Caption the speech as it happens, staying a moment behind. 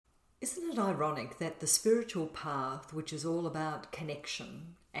Isn't it ironic that the spiritual path, which is all about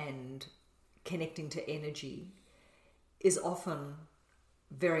connection and connecting to energy, is often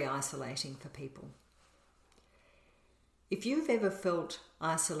very isolating for people? If you've ever felt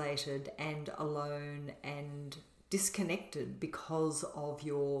isolated and alone and disconnected because of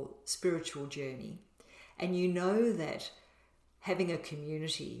your spiritual journey, and you know that having a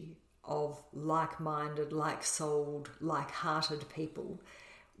community of like-minded, like-souled, like-hearted people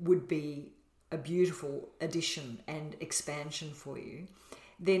would be a beautiful addition and expansion for you,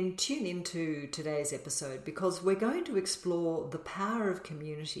 then tune into today's episode, because we're going to explore the power of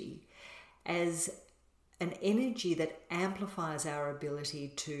community as an energy that amplifies our ability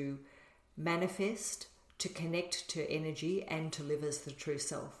to manifest, to connect to energy, and to live as the true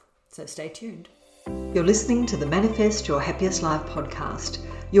self. So stay tuned. You're listening to the Manifest Your Happiest Life podcast,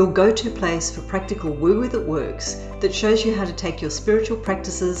 your go-to place for practical woo-woo that works, that shows you how to take your spiritual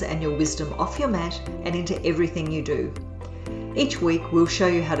practices and your wisdom off your mat and into everything you do. Each week, we'll show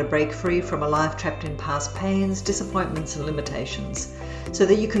you how to break free from a life trapped in past pains, disappointments, and limitations, so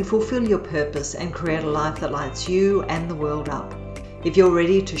that you can fulfill your purpose and create a life that lights you and the world up. If you're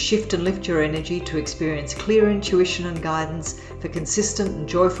ready to shift and lift your energy to experience clear intuition and guidance for consistent and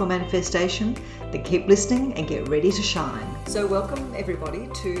joyful manifestation, then keep listening and get ready to shine. So welcome everybody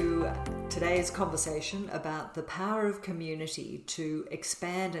to today's conversation about the power of community to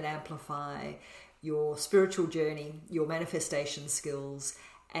expand and amplify your spiritual journey, your manifestation skills,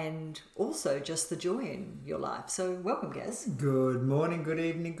 and also just the joy in your life. So welcome, Gaz. Good morning, good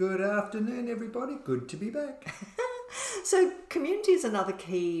evening, good afternoon, everybody. Good to be back. So community is another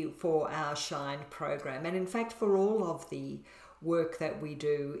key for our Shine program, and in fact for all of the work that we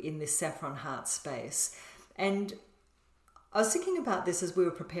do in this Saffron Heart space. And I was thinking about this as we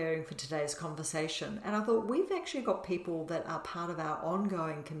were preparing for today's conversation, and I thought we've actually got people that are part of our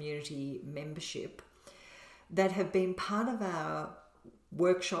ongoing community membership that have been part of our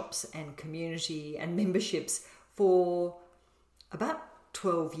workshops and community and memberships for about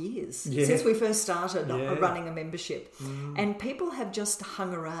 12 years since we first started running a membership. And people have just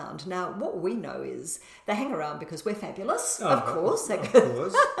hung around. Now, what we know is they hang around because we're fabulous, of course.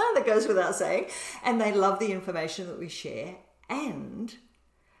 That goes without saying. And they love the information that we share. And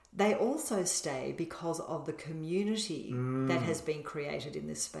they also stay because of the community that has been created in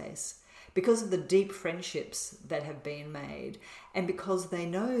this space, because of the deep friendships that have been made, and because they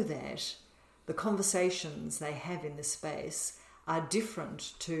know that the conversations they have in this space are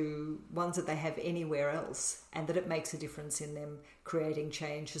different to ones that they have anywhere else, and that it makes a difference in them creating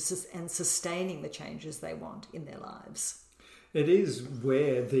changes and sustaining the changes they want in their lives. It is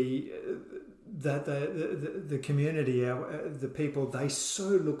where the community, the people, they so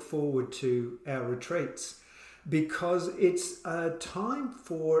look forward to our retreats, because it's a time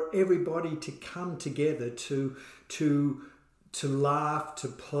for everybody to come together to laugh, to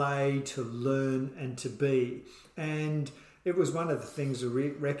play, to learn, and to be. And it was one of the things we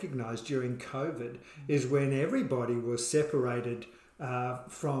recognised during COVID, is when everybody was separated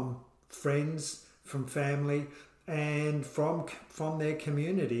from friends, from family, and from their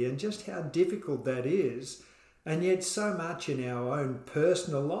community, and just how difficult that is. And yet so much in our own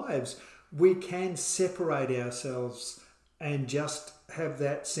personal lives, we can separate ourselves and just have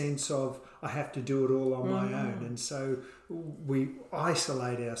that sense of, I have to do it all on my own. And so we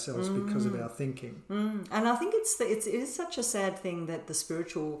isolate ourselves because of our thinking. And I think it is such a sad thing that the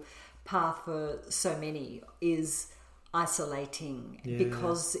spiritual path for so many is isolating,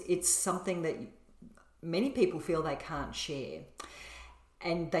 because it's something that many people feel they can't share.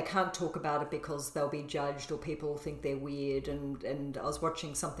 And they can't talk about it because they'll be judged, or people think they're weird. And I was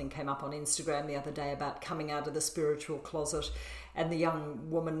watching something came up on Instagram the other day about coming out of the spiritual closet, and the young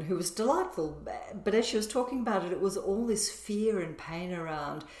woman who was delightful, but as she was talking about it, it was all this fear and pain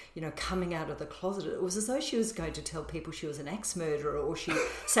around, coming out of the closet. It was as though she was going to tell people she was an axe murderer, or she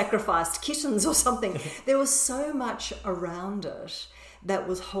sacrificed kittens or something. There was so much around it that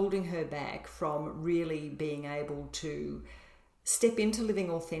was holding her back from really being able to step into living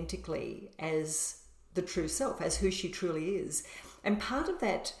authentically as the true self, as who she truly is. And part of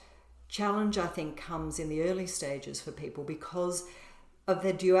that challenge, I think, comes in the early stages for people because of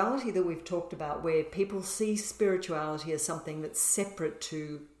the duality that we've talked about, where people see spirituality as something that's separate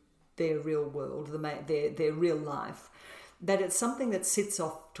to their real world, their real life, that it's something that sits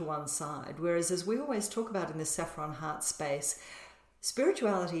off to one side. Whereas, as we always talk about in the Saffron Heart space,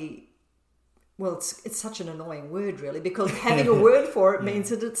 spirituality, well, it's such an annoying word, really, because having a word for it means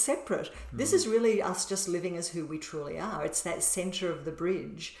that it's separate. This is really us just living as who we truly are. It's that center of the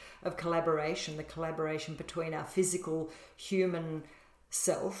bridge of collaboration, the collaboration between our physical human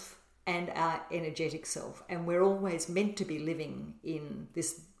self and our energetic self. And we're always meant to be living in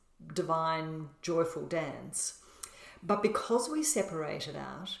this divine, joyful dance. But because we separate it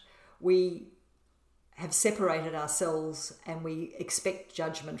out, we have separated ourselves and we expect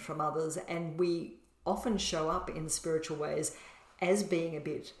judgment from others, and we often show up in spiritual ways as being a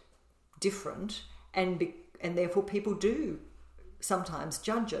bit different, and therefore people do sometimes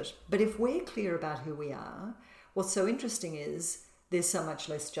judge it. But if we're clear about who we are, what's so interesting is there's so much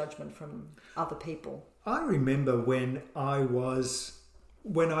less judgment from other people. I remember when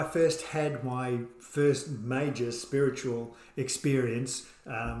I first had my first major spiritual experience,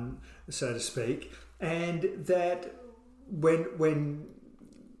 so to speak, and that when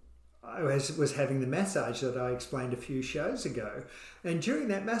I was having the massage that I explained a few shows ago, and during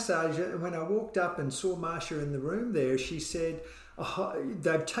that massage, when I walked up and saw Marsha in the room there, she said,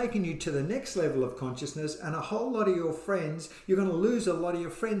 they've taken you to the next level of consciousness, and a whole lot of your friends, you're going to lose a lot of your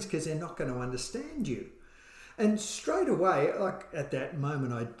friends because they're not going to understand you. And straight away, like at that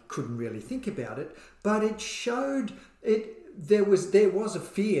moment, I couldn't really think about it, but it showed it. There was a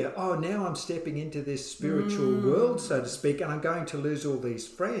fear. Oh, now I'm stepping into this spiritual world, so to speak, and I'm going to lose all these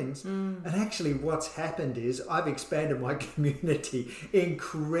friends. And actually, what's happened is I've expanded my community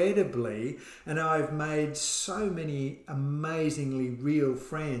incredibly, and I've made so many amazingly real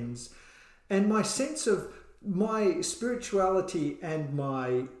friends. And my sense of my spirituality and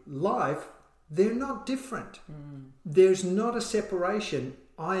my life, they're not different. There's not a separation.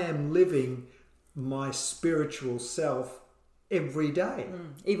 I am living my spiritual self every day.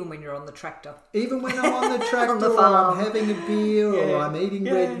 Even when you're on the tractor. Even when I'm on the tractor, On the or farm. I'm having a beer, Yeah. or I'm eating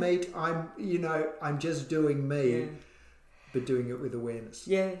Yeah. red meat, I'm just doing me, but doing it with awareness.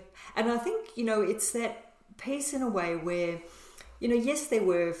 Yeah. And I think, it's that piece in a way where, yes, there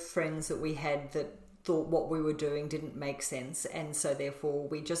were friends that we had that thought what we were doing didn't make sense, and so therefore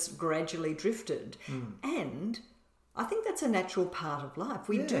we just gradually drifted. And I think that's a natural part of life.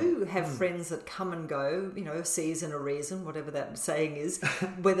 We do have friends that come and go, a season, a reason, whatever that saying is,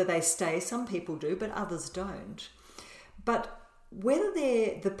 whether they stay, some people do, but others don't. But whether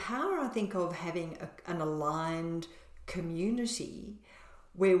the power, I think, of having an aligned community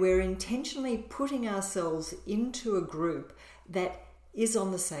where we're intentionally putting ourselves into a group that is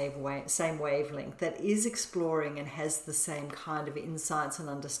on the same wavelength, that is exploring and has the same kind of insights and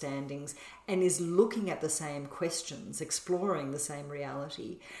understandings, and is looking at the same questions, exploring the same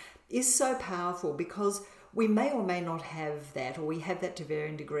reality, is so powerful, because we may or may not have that, or we have that to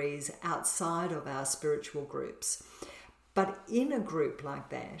varying degrees outside of our spiritual groups. But in a group like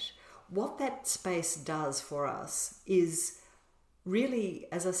that, what that space does for us is really,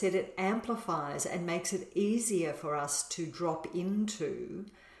 as I said, it amplifies and makes it easier for us to drop into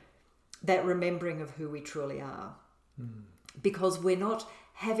that remembering of who we truly are. Because we're not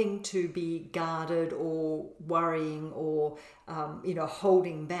having to be guarded or worrying or,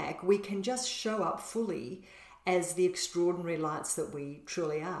 holding back. We can just show up fully as the extraordinary lights that we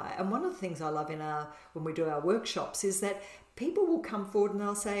truly are. And one of the things I love when we do our workshops is that people will come forward and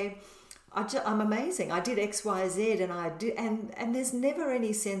they'll say, I'm amazing. I did X, Y, Z, and there's never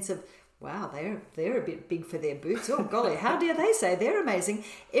any sense of, wow, they're a bit big for their boots. Oh golly, how dare they say they're amazing?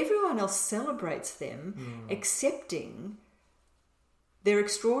 Everyone else celebrates them, accepting their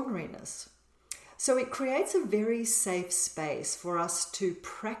extraordinariness. So it creates a very safe space for us to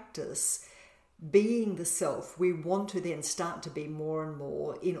practice being the self we want to then start to be more and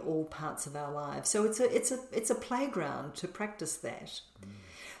more in all parts of our lives. So it's a playground to practice that.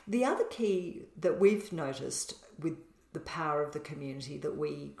 The other key that we've noticed with the power of the community that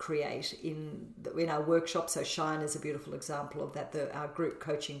we create in our workshops, so Shine is a beautiful example of that, our group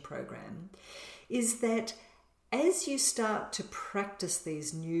coaching program, is that as you start to practice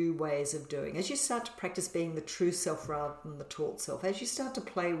these new ways of doing, as you start to practice being the true self rather than the taught self, as you start to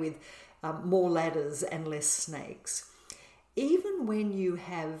play with more ladders and less snakes, even when you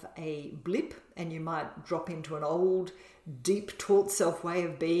have a blip and you might drop into an old, deep taught self way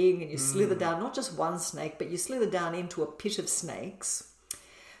of being and you slither down, not just one snake, but you slither down into a pit of snakes,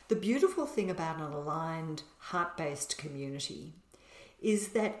 the beautiful thing about an aligned, heart-based community is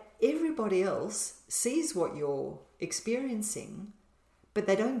that everybody else sees what you're experiencing, but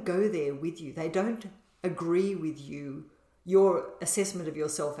they don't go there with you. They don't agree with you, your assessment of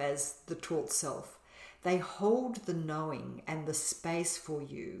yourself as the taught self. They hold the knowing and the space for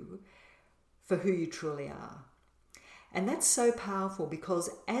you for who you truly are. And that's so powerful,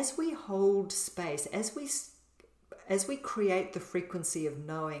 because as we hold space, as we create the frequency of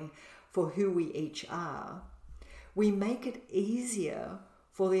knowing for who we each are, we make it easier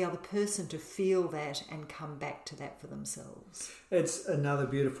for for the other person to feel that and come back to that for themselves. It's another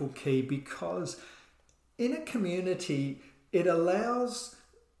beautiful key, because in a community, it allows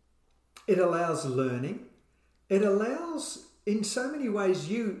learning. It allows, in so many ways,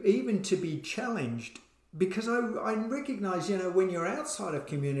 you even to be challenged. Because I recognise, when you're outside of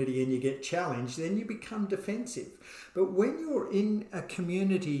community and you get challenged, then you become defensive. But when you're in a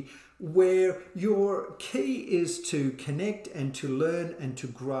community where your key is to connect and to learn and to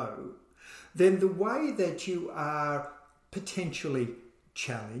grow, then the way that you are potentially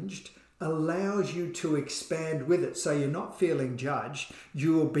challenged allows you to expand with it. So you're not feeling judged,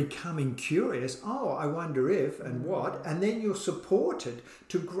 you're becoming curious. Oh, I wonder if and what, and then you're supported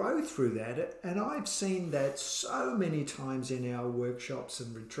to grow through that. And I've seen that so many times in our workshops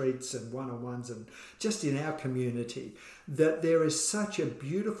and retreats and one-on-ones and just in our community, that there is such a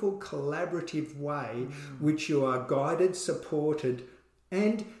beautiful collaborative way which you are guided, supported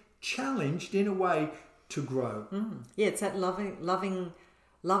and challenged in a way to grow. Yeah, it's that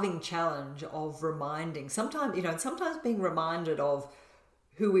loving challenge of reminding, sometimes being reminded of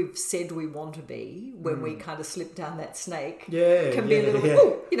who we've said we want to be when we kind of slip down that snake can be a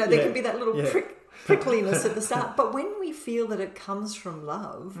little, there can be that little prickliness at the start. But when we feel that it comes from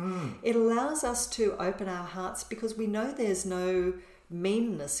love, it allows us to open our hearts, because we know there's no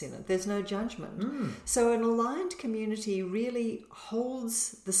meanness in it, there's no judgment. So an aligned community really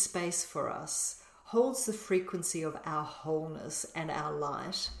holds the space for us, holds the frequency of our wholeness and our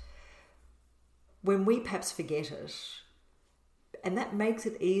light when we perhaps forget it. And that makes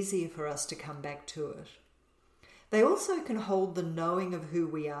it easier for us to come back to it. They also can hold the knowing of who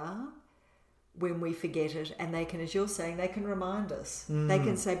we are when we forget it, and they can, as you're saying, they can remind us. They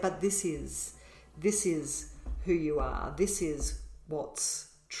can say, but this is who you are. This is what's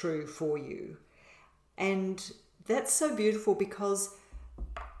true for you. And that's so beautiful, because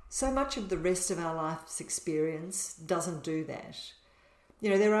so much of the rest of our life's experience doesn't do that.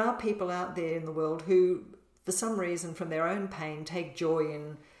 There are people out there in the world who, for some reason, from their own pain, take joy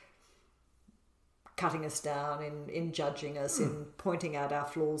in cutting us down, in judging us, in pointing out our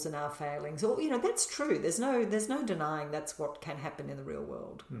flaws and our failings. Or, that's true. There's no denying that's what can happen in the real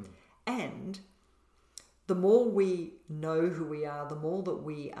world. And the more we know who we are, the more that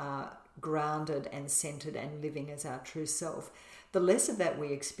we are grounded and centered and living as our true self, the less of that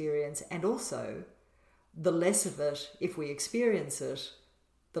we experience, and also the less of it, if we experience it,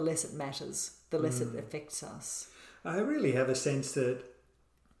 the less it matters, the less it affects us. I really have a sense that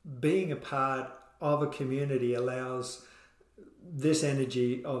being a part of a community allows this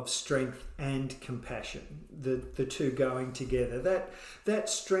energy of strength and compassion, the two going together. That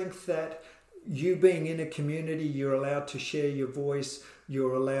strength, that you being in a community, you're allowed to share your voice,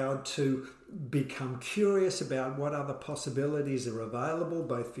 you're allowed to become curious about what other possibilities are available,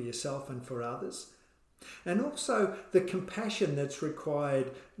 both for yourself and for others. And also the compassion that's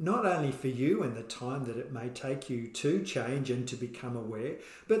required not only for you and the time that it may take you to change and to become aware,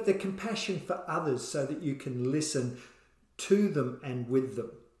 but the compassion for others so that you can listen to them and with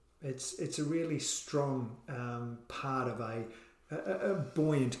them. It's a really strong part of a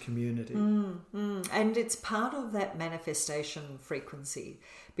buoyant community. And it's part of that manifestation frequency,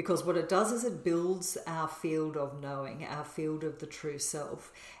 because what it does is it builds our field of knowing, our field of the true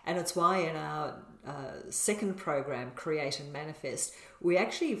self. And it's why in our second program, Create and Manifest, we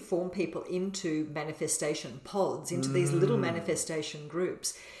actually form people into manifestation pods, into these little manifestation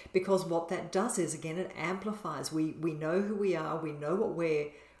groups, because what that does is, again, it amplifies. We know who we are, we know what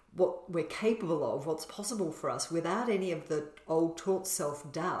we're capable of, what's possible for us, without any of the old taught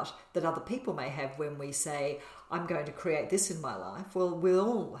self-doubt that other people may have when we say, I'm going to create this in my life. Well, we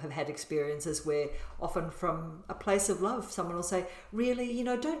all have had experiences where, often from a place of love, someone will say, really,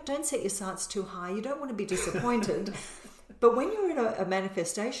 don't set your sights too high. You don't want to be disappointed. But when you're in a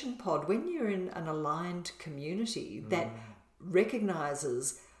manifestation pod, when you're in an aligned community that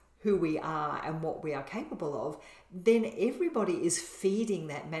recognizes who we are and what we are capable of, then everybody is feeding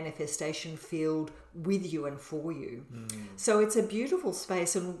that manifestation field with you and for you. So it's a beautiful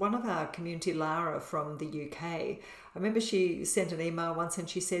space. And one of our community, Lara from the UK, I remember she sent an email once and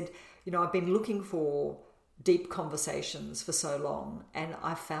she said, I've been looking for deep conversations for so long, and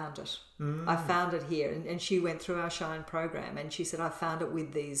I found it. I found it here. And she went through our Shine program, and she said, I found it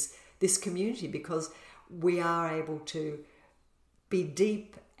with this community, because we are able to be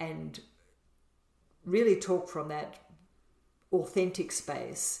deep and really talk from that authentic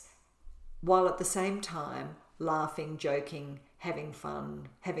space, while at the same time laughing, joking, having fun,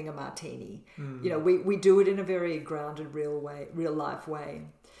 having a martini. We do it in a very grounded, real life way.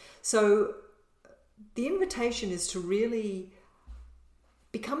 So the invitation is to really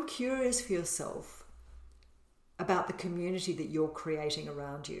become curious for yourself about the community that you're creating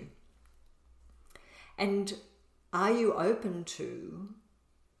around you. And are you open to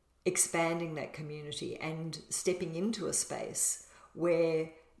expanding that community and stepping into a space where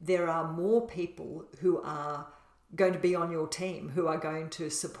there are more people who are going to be on your team, who are going to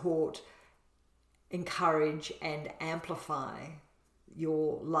support, encourage, and amplify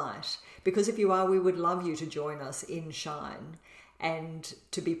your light? Because if you are, we would love you to join us in Shine and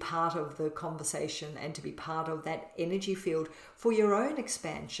to be part of the conversation and to be part of that energy field for your own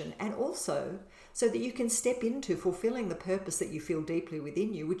expansion, and also so that you can step into fulfilling the purpose that you feel deeply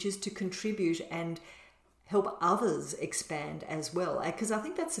within you, which is to contribute and help others expand as well. Because I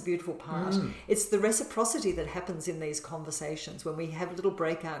think that's the beautiful part. It's the reciprocity that happens in these conversations when we have little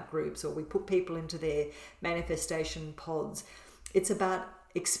breakout groups or we put people into their manifestation pods. It's about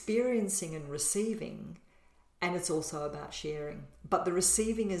experiencing and receiving, and it's also about sharing. But the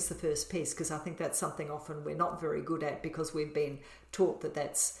receiving is the first piece, because I think that's something often we're not very good at, because we've been taught that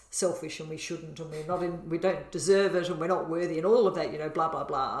that's selfish and we shouldn't, and we don't deserve it, and we're not worthy, and all of that, blah, blah,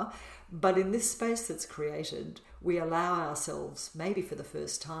 blah. But in this space that's created, we allow ourselves, maybe for the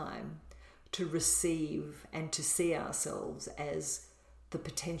first time, to receive and to see ourselves as the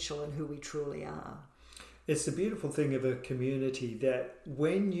potential and who we truly are. It's the beautiful thing of a community that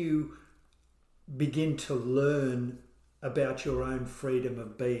when you begin to learn about your own freedom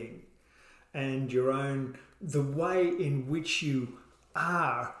of being and the way in which you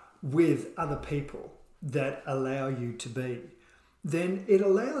are with other people that allow you to be, then it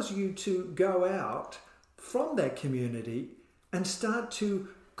allows you to go out from that community and start to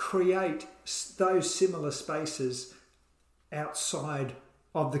create those similar spaces outside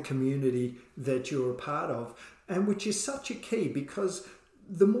of the community that you're a part of, and which is such a key, because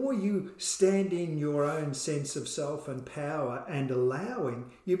the more you stand in your own sense of self and power and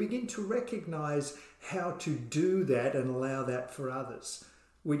allowing, you begin to recognize how to do that and allow that for others,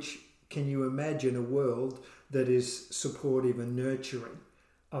 which, can you imagine a world that is supportive and nurturing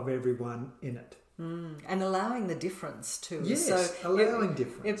of everyone in it? And allowing the difference too. Yes, so allowing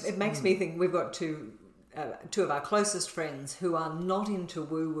difference. It makes me think we've got two of our closest friends who are not into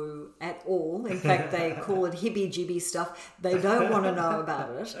woo-woo at all. In fact, they call it hibby-jibby stuff. They don't want to know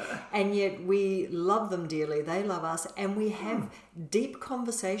about it. And yet we love them dearly. They love us. And we have deep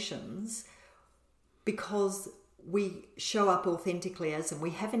conversations because we show up authentically as them. We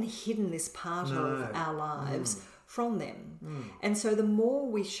haven't hidden this part of our lives from them. And so the more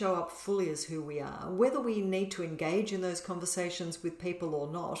we show up fully as who we are, whether we need to engage in those conversations with people or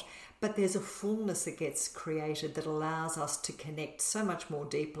not, but there's a fullness that gets created that allows us to connect so much more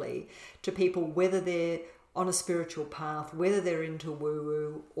deeply to people, whether they're on a spiritual path, whether they're into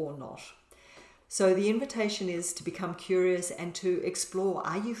woo-woo or not. So the invitation is to become curious and to explore.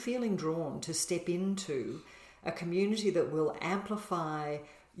 Are you feeling drawn to step into a community that will amplify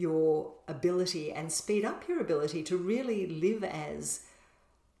your ability and speed up your ability to really live as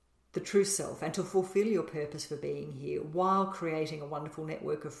the true self and to fulfill your purpose for being here, while creating a wonderful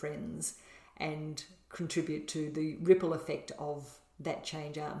network of friends and contribute to the ripple effect of that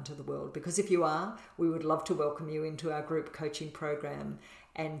change out into the world? Because if you are, we would love to welcome you into our group coaching program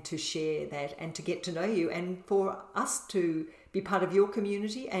and to share that and to get to know you, and for us to be part of your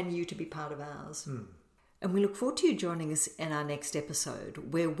community and you to be part of ours. And we look forward to you joining us in our next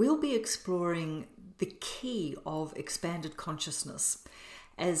episode, where we'll be exploring the key of expanded consciousness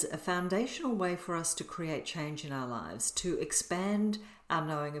as a foundational way for us to create change in our lives, to expand our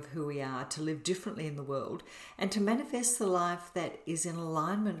knowing of who we are, to live differently in the world, and to manifest the life that is in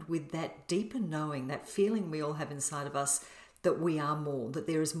alignment with that deeper knowing, that feeling we all have inside of us that we are more, that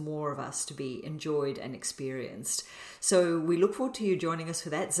there is more of us to be enjoyed and experienced. So we look forward to you joining us for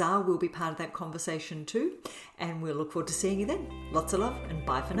that. Zara will be part of that conversation too, and we'll look forward to seeing you then. Lots of love and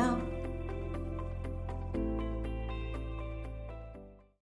bye for now.